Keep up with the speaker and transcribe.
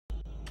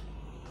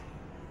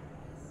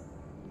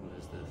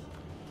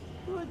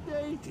Good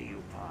day to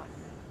you,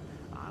 partner.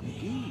 I'm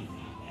Guy,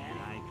 and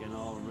I can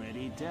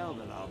already tell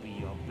that I'll be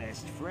your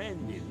best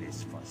friend in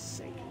this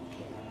forsaken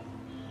camp.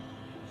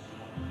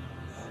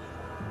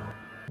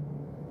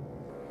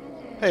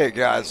 Hey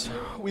guys,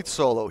 Wheat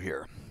Solo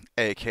here,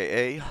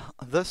 aka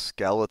the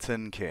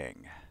Skeleton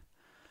King.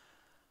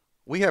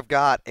 We have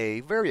got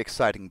a very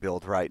exciting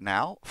build right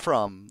now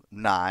from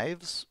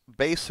Knives,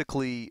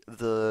 basically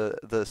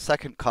the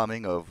second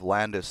coming of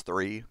Landis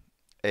 3,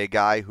 a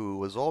guy who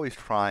was always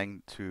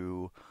trying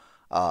to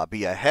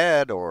be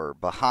ahead or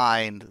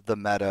behind the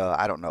meta,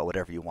 I don't know,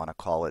 whatever you want to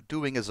call it,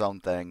 doing his own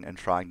thing and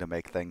trying to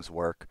make things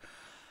work.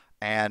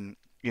 And,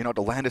 you know,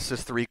 to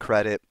Landis' 3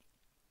 credit,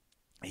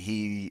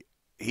 I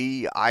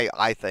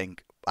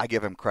think I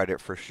give him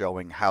credit for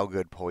showing how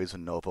good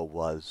Poison Nova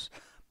was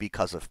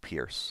because of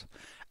Pierce.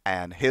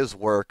 And his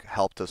work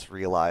helped us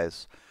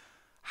realize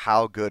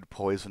how good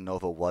Poison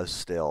Nova was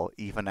still,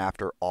 even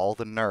after all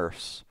the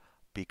nerfs,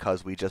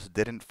 because we just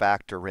didn't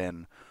factor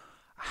in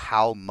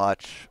how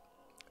much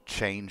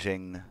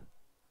changing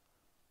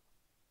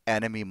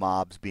enemy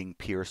mobs being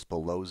pierced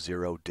below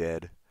 0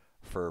 did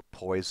for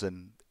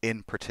Poison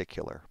in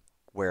particular,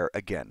 where,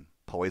 again,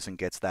 Poison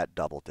gets that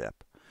double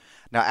dip.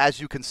 Now,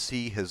 as you can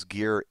see, his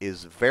gear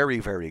is very,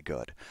 very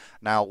good.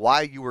 Now,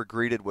 why you were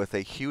greeted with a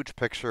huge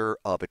picture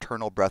of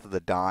Eternal Breath of the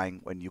Dying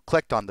when you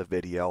clicked on the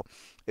video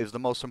is the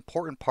most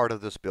important part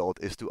of this build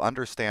is to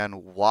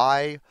understand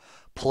why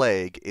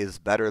Plague is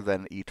better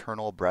than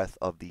Eternal Breath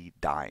of the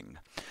Dying.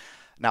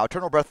 Now,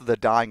 Eternal Breath of the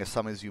Dying, as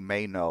some of you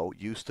may know,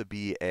 used to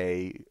be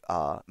a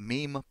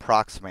meme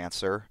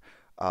PROXmancer,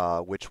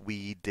 which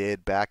we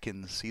did back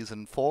in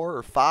Season 4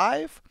 or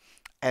 5.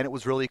 And it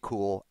was really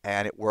cool,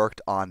 and it worked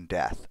on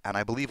death. And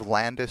I believe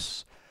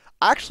Landis...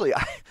 Actually,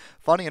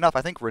 funny enough,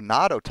 I think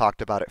Renato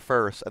talked about it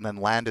first, and then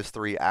Landis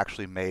 3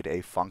 actually made a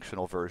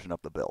functional version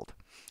of the build.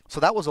 So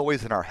that was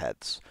always in our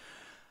heads.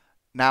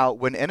 Now,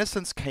 when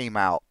Innocence came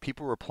out,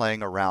 people were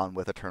playing around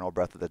with Eternal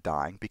Breath of the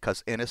Dying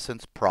because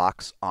Innocence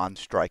procs on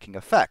striking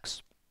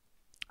effects.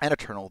 And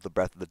Eternal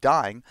Breath of the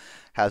Dying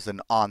has an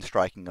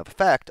on-striking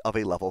effect of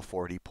a level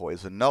 40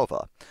 Poison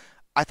Nova.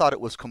 I thought it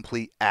was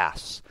complete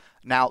ass.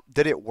 Now,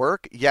 did it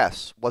work?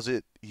 Yes. Was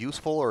it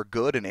useful or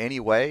good in any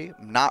way?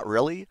 Not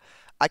really.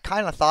 I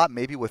kind of thought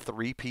maybe with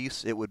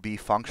 3-piece it would be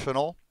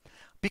functional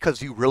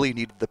because you really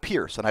needed the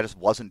pierce and I just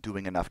wasn't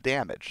doing enough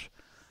damage.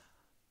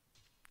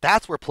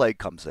 That's where Plague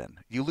comes in.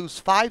 You lose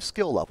 5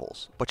 skill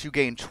levels, but you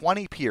gain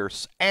 20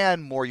 pierce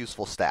and more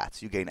useful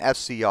stats. You gain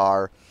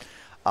SCR,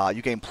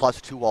 you gain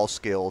 +2 all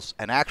skills,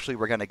 and actually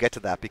we're going to get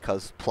to that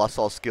because plus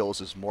all skills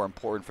is more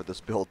important for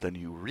this build than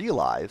you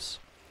realize.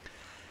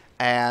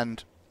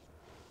 And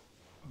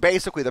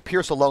basically, the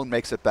Pierce alone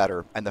makes it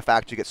better, and the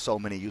fact you get so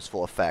many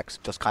useful effects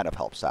just kind of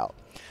helps out.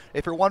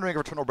 If you're wondering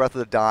if Eternal Breath of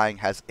the Dying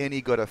has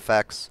any good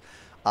effects,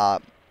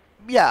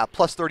 yeah,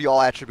 +30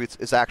 all attributes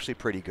is actually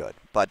pretty good.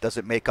 But does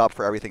it make up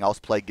for everything else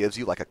Plague gives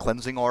you, like a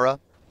cleansing aura?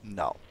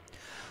 No.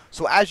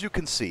 So as you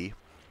can see,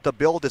 the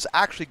build is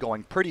actually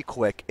going pretty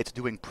quick. It's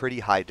doing pretty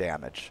high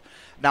damage.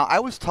 Now, I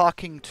was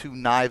talking to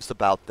Knives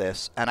about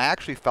this, and I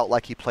actually felt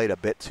like he played a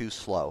bit too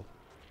slow.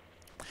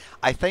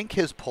 I think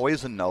his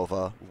Poison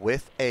Nova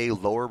with a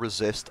lower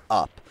resist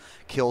up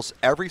kills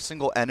every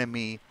single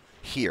enemy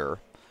here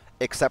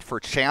except for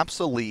Champs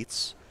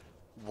Elites,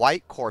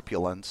 White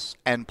Corpulents,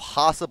 and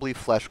possibly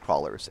Flesh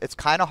Crawlers. It's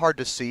kind of hard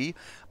to see,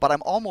 but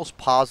I'm almost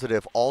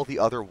positive all the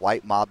other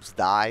white mobs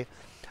die.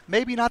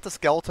 Maybe not the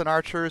Skeleton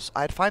Archers.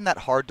 I'd find that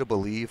hard to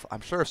believe.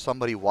 I'm sure if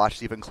somebody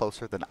watched even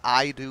closer than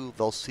I do,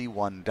 they'll see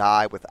one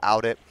die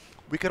without it.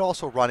 We could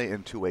also run it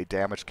into a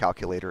damage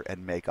calculator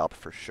and make up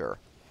for sure.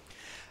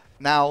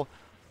 Now,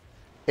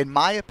 in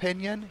my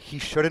opinion, he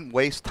shouldn't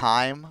waste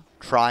time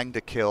trying to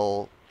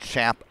kill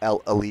Champ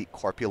Elite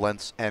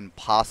Corpulents and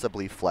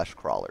possibly Flesh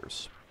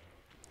Crawlers.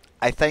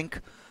 I think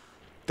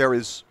there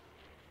is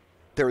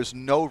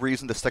no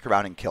reason to stick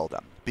around and kill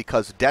them,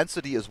 because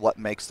density is what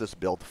makes this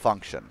build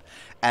function.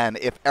 And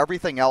if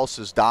everything else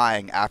is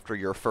dying after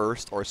your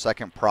first or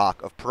second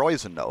proc of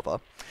Poison Nova,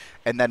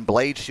 and then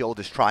Blade Shield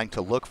is trying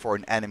to look for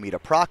an enemy to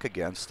proc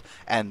against,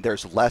 and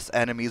there's less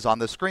enemies on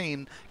the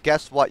screen,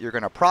 guess what? You're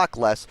going to proc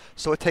less,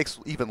 so it takes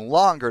even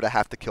longer to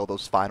have to kill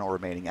those final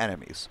remaining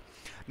enemies.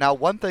 Now,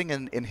 one thing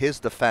in his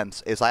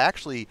defense is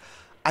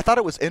I thought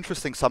it was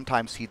interesting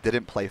sometimes he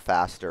didn't play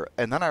faster,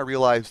 and then I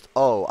realized,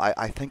 oh,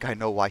 I think I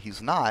know why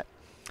he's not.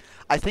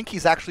 I think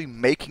he's actually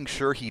making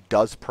sure he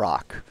does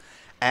proc.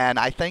 And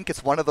I think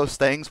it's one of those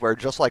things where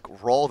just like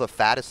roll the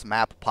fattest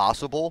map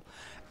possible,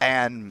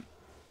 and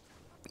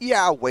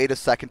yeah, wait a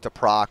second to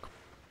proc,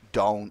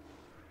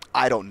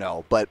 I don't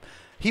know, but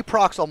he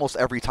procs almost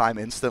every time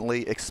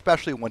instantly,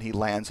 especially when he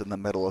lands in the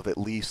middle of at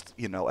least,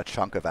 you know, a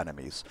chunk of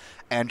enemies,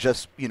 and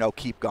just, you know,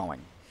 keep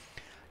going.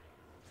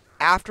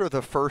 After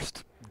the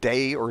first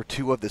day or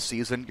two of the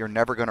season, you're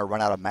never going to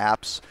run out of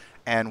maps,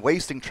 and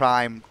wasting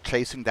time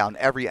chasing down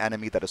every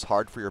enemy that is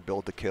hard for your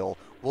build to kill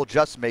will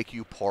just make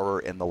you poorer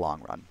in the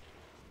long run.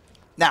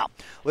 Now,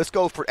 let's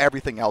go for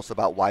everything else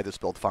about why this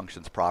build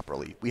functions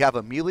properly. We have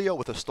EMILIO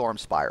with a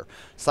Stormspire.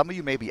 Some of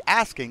you may be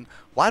asking,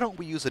 why don't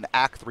we use an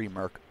Act 3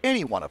 merc?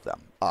 Any one of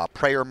them.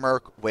 Prayer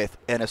merc with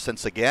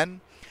Innocence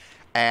again.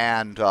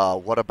 And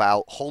what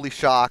about Holy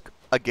Shock,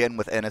 again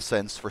with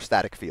Innocence for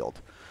static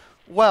field?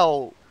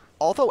 Well,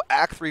 although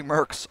Act 3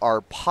 mercs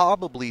are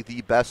probably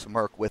the best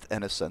merc with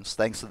Innocence,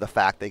 thanks to the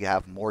fact they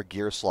have more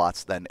gear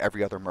slots than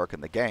every other merc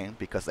in the game,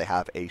 because they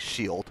have a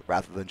shield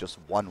rather than just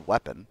one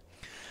weapon,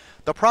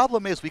 the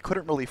problem is we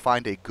couldn't really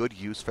find a good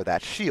use for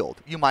that shield.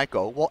 You might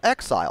go, well,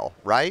 Exile,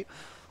 right?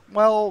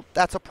 Well,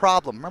 that's a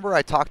problem. Remember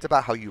I talked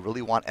about how you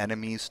really want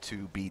enemies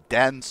to be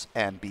dense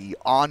and be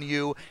on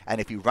you,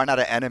 and if you run out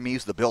of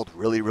enemies, the build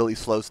really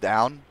slows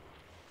down?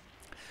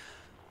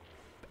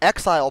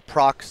 Exile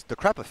procs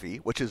Decrepify,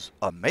 which is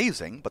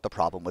amazing, but the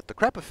problem with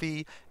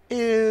Decrepify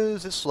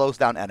is it slows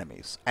down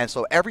enemies. And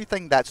so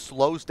everything that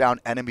slows down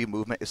enemy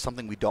movement is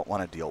something we don't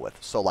want to deal with.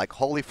 So like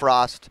Holy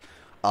Frost,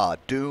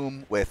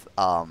 Doom with,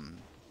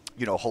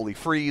 Holy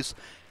Freeze,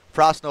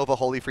 Frost Nova,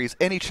 Holy Freeze,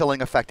 any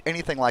chilling effect,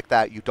 anything like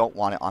that, you don't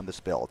want it on this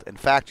build. In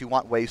fact, you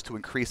want ways to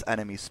increase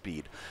enemy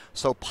speed.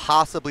 So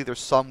possibly there's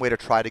some way to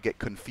try to get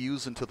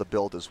Confuse into the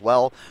build as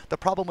well. The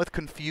problem with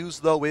Confuse,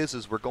 though,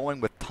 is we're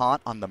going with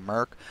Taunt on the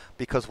Merc,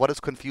 because what does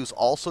Confuse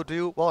also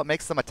do? Well, it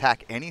makes them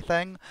attack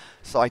anything.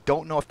 So I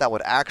don't know if that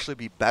would actually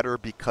be better,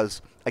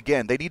 because,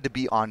 again, they need to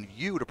be on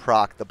you to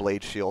proc the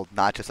Blade Shield,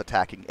 not just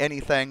attacking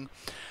anything.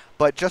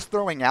 But just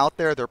throwing out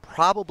there, there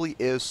probably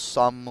is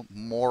some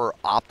more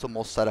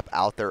optimal setup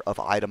out there of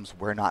items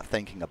we're not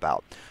thinking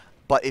about.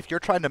 But if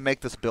you're trying to make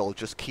this build,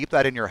 just keep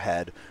that in your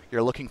head.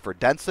 You're looking for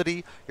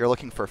density, you're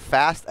looking for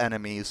fast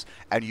enemies,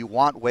 and you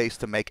want ways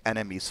to make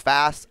enemies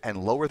fast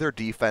and lower their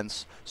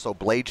defense so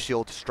Blade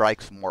Shield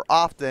strikes more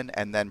often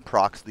and then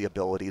procs the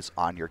abilities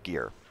on your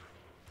gear.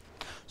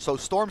 So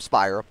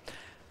Stormspire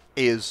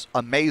is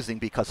amazing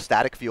because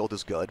static field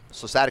is good.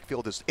 So static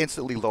field is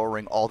instantly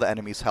lowering all the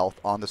enemy's health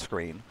on the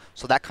screen.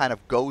 So that kind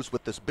of goes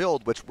with this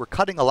build, which we're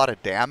cutting a lot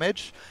of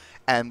damage.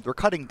 And we're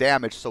cutting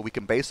damage so we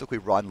can basically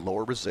run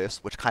lower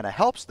resist, which kind of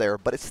helps there,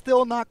 but it's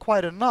still not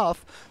quite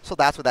enough. So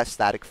that's where that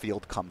static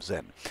field comes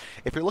in.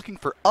 If you're looking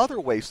for other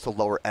ways to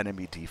lower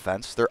enemy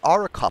defense, there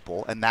are a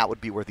couple, and that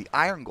would be where the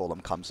Iron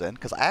Golem comes in,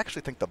 because I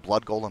actually think the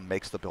Blood Golem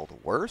makes the build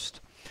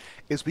worst,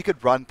 is we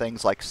could run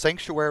things like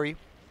Sanctuary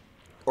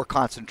or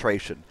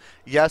Concentration.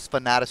 Yes,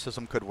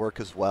 Fanaticism could work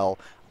as well,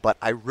 but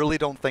I really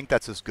don't think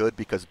that's as good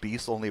because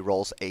Beast only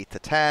rolls 8 to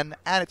 10,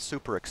 and it's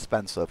super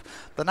expensive.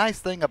 The nice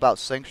thing about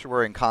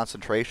Sanctuary and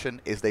Concentration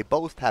is they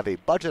both have a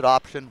budget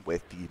option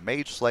with the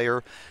Mage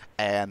Slayer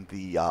and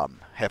the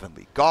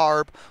Heavenly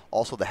Garb.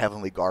 Also, the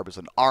Heavenly Garb is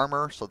an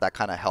armor, so that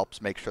kind of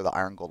helps make sure the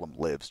Iron Golem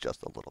lives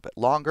just a little bit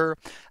longer.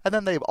 And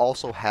then they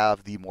also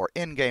have the more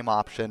in-game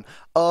option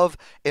of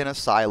an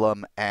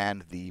Asylum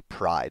and the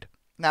Pride.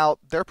 Now,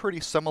 they're pretty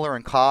similar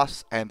in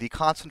costs, and the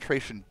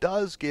Concentration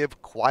does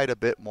give quite a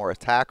bit more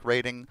attack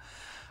rating.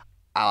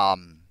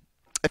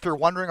 If you're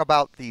wondering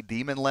about the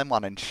Demon Limb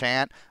on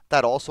Enchant,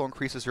 that also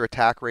increases your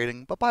attack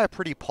rating, but by a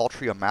pretty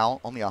paltry amount,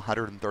 only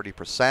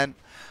 130%.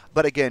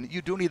 But again,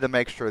 you do need to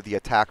make sure the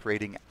attack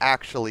rating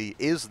actually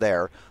is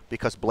there,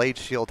 because Blade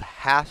Shield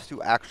has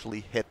to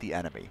actually hit the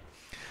enemy.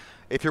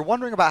 If you're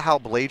wondering about how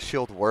Blade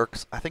Shield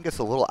works, I think it's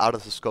a little out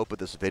of the scope of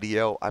this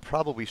video. I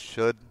probably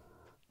should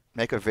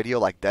make a video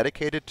like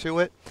dedicated to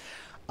it.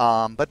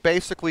 But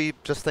basically,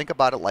 just think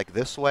about it like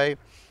this way.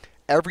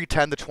 Every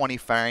 10 to 20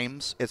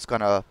 frames, it's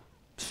going to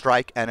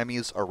strike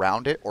enemies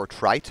around it, or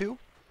try to.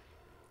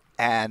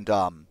 And,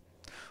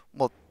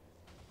 well,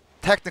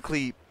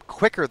 technically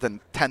quicker than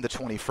 10 to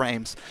 20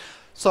 frames.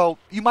 So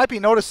you might be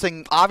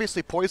noticing,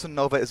 obviously, Poison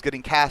Nova is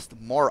getting cast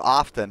more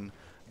often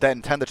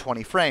than 10 to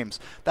 20 frames.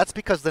 That's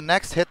because the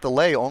next hit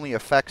delay only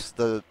affects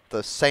the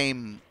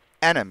same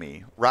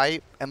enemy,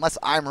 right? Unless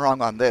I'm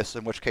wrong on this,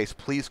 in which case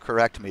please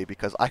correct me,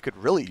 because I could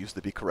really use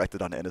to be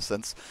corrected on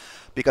Innocence,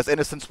 because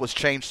Innocence was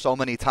changed so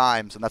many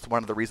times, and that's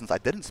one of the reasons I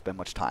didn't spend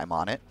much time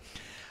on it.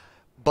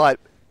 But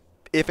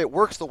if it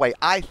works the way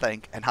I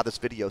think, and how this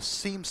video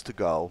seems to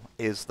go,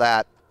 is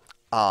that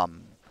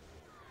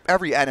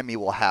every enemy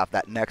will have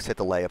that next hit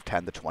delay of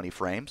 10 to 20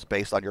 frames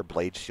based on your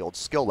Blade Shield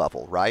skill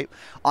level, right?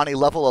 On a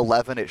level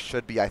 11, it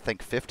should be, I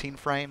think, 15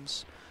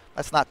 frames.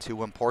 That's not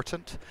too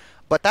important.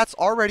 But that's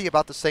already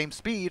about the same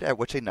speed at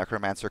which a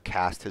Necromancer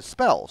casts his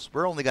spells.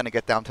 We're only going to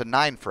get down to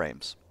 9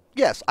 frames.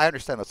 Yes, I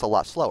understand that's a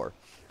lot slower.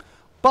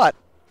 But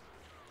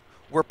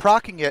we're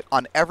proccing it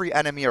on every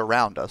enemy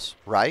around us,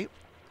 right?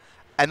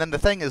 And then the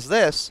thing is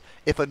this,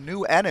 if a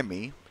new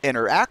enemy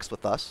interacts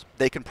with us,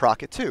 they can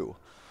proc it too.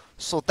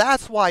 So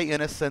that's why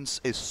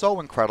Innocence is so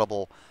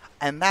incredible,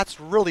 and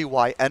that's really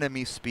why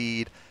enemy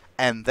speed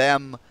and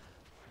them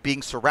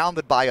being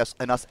surrounded by us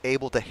and us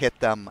able to hit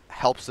them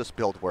helps this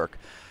build work.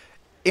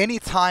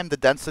 Anytime the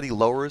density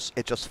lowers,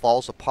 it just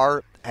falls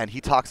apart, and he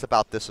talks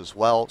about this as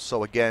well.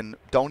 So again,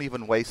 don't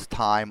even waste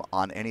time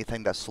on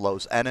anything that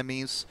slows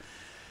enemies.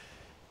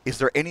 Is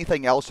there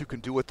anything else you can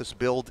do with this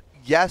build?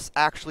 yes,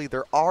 actually,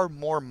 there are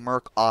more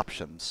merc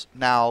options.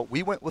 Now,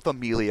 we went with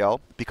EMILIO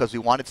because we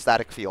wanted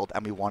static field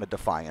and we wanted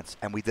defiance,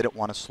 and we didn't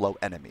want to slow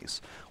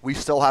enemies. We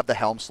still have the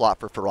helm slot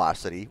for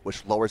ferocity,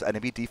 which lowers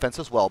enemy defense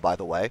as well, by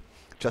the way.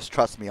 Just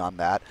trust me on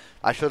that.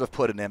 I should have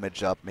put an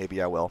image up.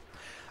 Maybe I will.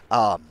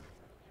 God,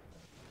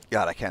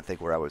 I can't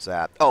think where I was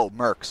at. Oh,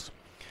 mercs.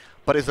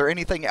 But is there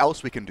anything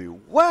else we can do?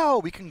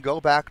 Well, we can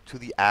go back to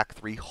the Act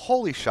 3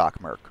 Holy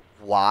Shock merc.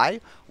 Why?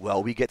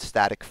 Well, we get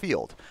static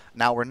field.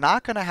 Now, we're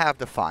not going to have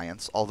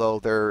defiance, although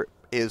there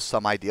is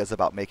some ideas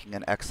about making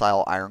an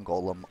exile iron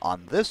golem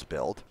on this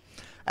build.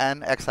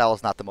 And exile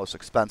is not the most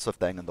expensive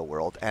thing in the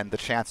world, and the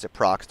chance it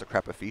procs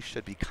Decrepit Feast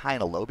should be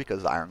kind of low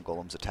because iron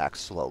golems attack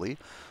slowly.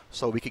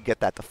 So we could get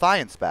that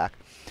defiance back.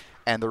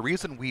 And the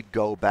reason we'd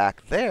go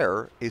back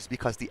there is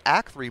because the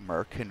Act 3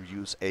 merc can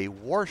use a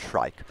War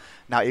Shrike.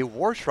 Now, a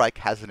War Shrike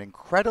has an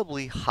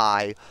incredibly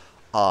high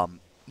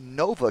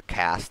Nova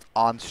cast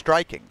on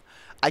striking.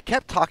 I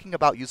kept talking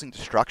about using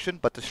Destruction,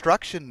 but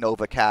Destruction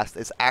Nova cast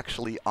is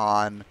actually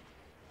on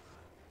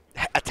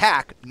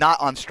attack, not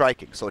on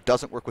striking, so it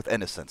doesn't work with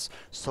Innocence.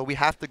 So we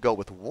have to go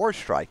with War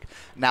Strike.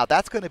 Now,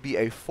 that's going to be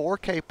a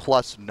 4K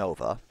plus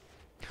Nova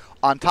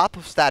on top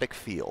of static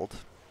field.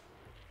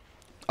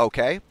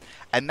 Okay,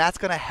 and that's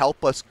going to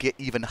help us get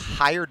even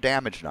higher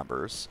damage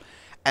numbers.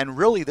 And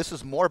really, this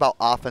is more about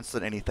offense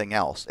than anything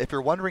else. If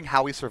you're wondering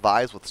how he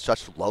survives with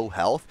such low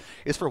health,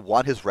 is for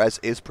one, his res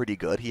is pretty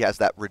good. He has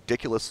that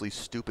ridiculously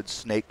stupid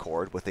snake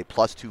cord with a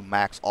 +2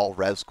 max all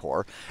res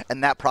core,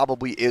 and that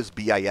probably is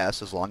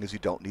BIS as long as you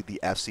don't need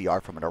the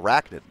FCR from an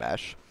arachnid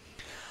mesh.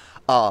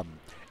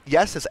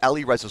 Yes, his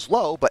Ellie res is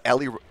low, but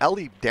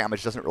Ellie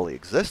damage doesn't really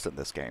exist in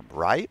this game,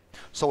 right?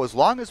 So as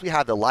long as we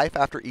have the life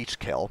after each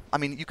kill, I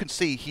mean, you can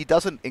see he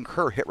doesn't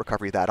incur hit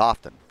recovery that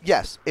often.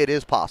 Yes, it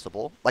is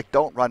possible. Like,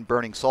 don't run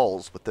Burning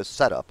Souls with this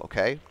setup,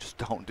 okay? Just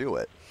don't do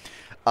it.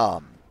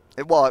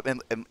 Well,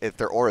 if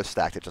their aura is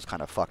stacked, it just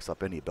kind of fucks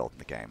up any build in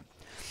the game.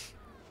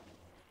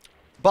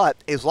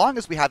 But as long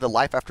as we have the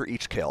life after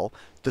each kill,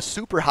 the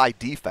super high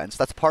defense,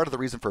 that's part of the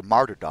reason for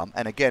Martyrdom.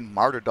 And again,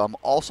 Martyrdom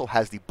also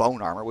has the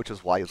Bone Armor, which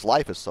is why his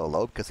life is so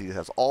low, because he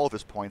has all of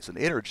his points in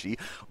energy.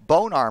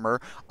 Bone Armor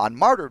on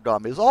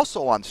Martyrdom is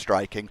also on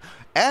striking,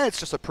 and it's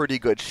just a pretty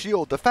good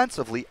shield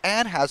defensively,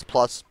 and has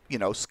plus,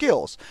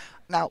 skills.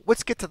 Now,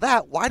 let's get to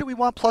that. Why do we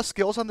want plus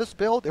skills on this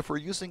build if we're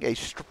using a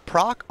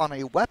proc on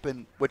a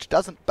weapon which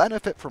doesn't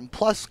benefit from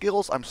plus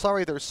skills? I'm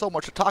sorry, there's so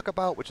much to talk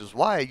about, which is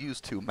why I use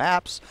 2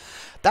 maps.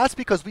 That's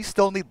because we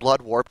still need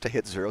Blood Warp to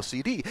hit 0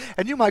 CD.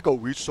 And you might go,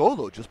 we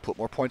solo, just put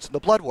more points in the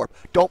Blood Warp.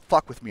 Don't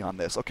fuck with me on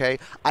this, okay?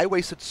 I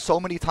wasted so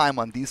many time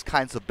on these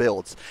kinds of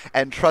builds.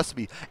 And trust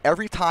me,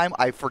 every time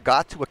I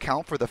forgot to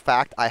account for the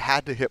fact I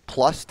had to hit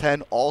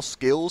 +10 all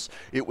skills,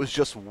 it was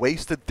just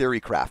wasted theory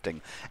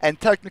crafting.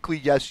 And technically,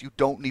 yes, you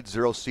don't need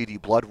 0 CD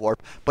Blood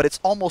Warp, but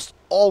it's almost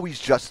always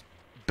just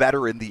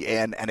better in the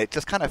end, and it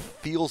just kind of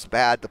feels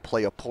bad to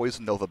play a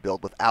Poison Nova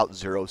build without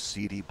 0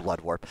 CD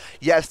Blood Warp.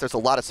 Yes, there's a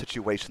lot of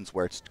situations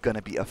where it's going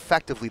to be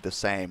effectively the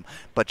same,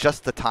 but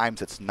just the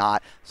times it's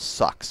not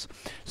sucks.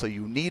 So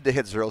you need to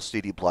hit 0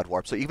 CD Blood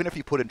Warp. So even if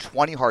you put in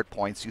 20 hard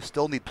points, you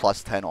still need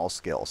 +10 all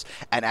skills.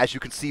 And as you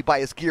can see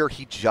by his gear,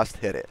 he just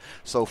hit it.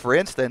 So for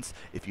instance,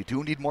 if you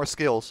do need more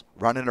skills,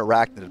 run an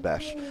Arachnid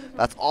Mesh.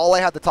 That's all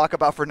I had to talk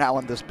about for now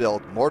on this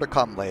build. More to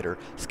come later.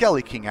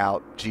 Skellie King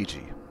out. GG.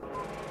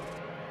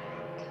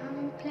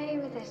 Play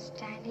with us,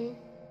 Daddy.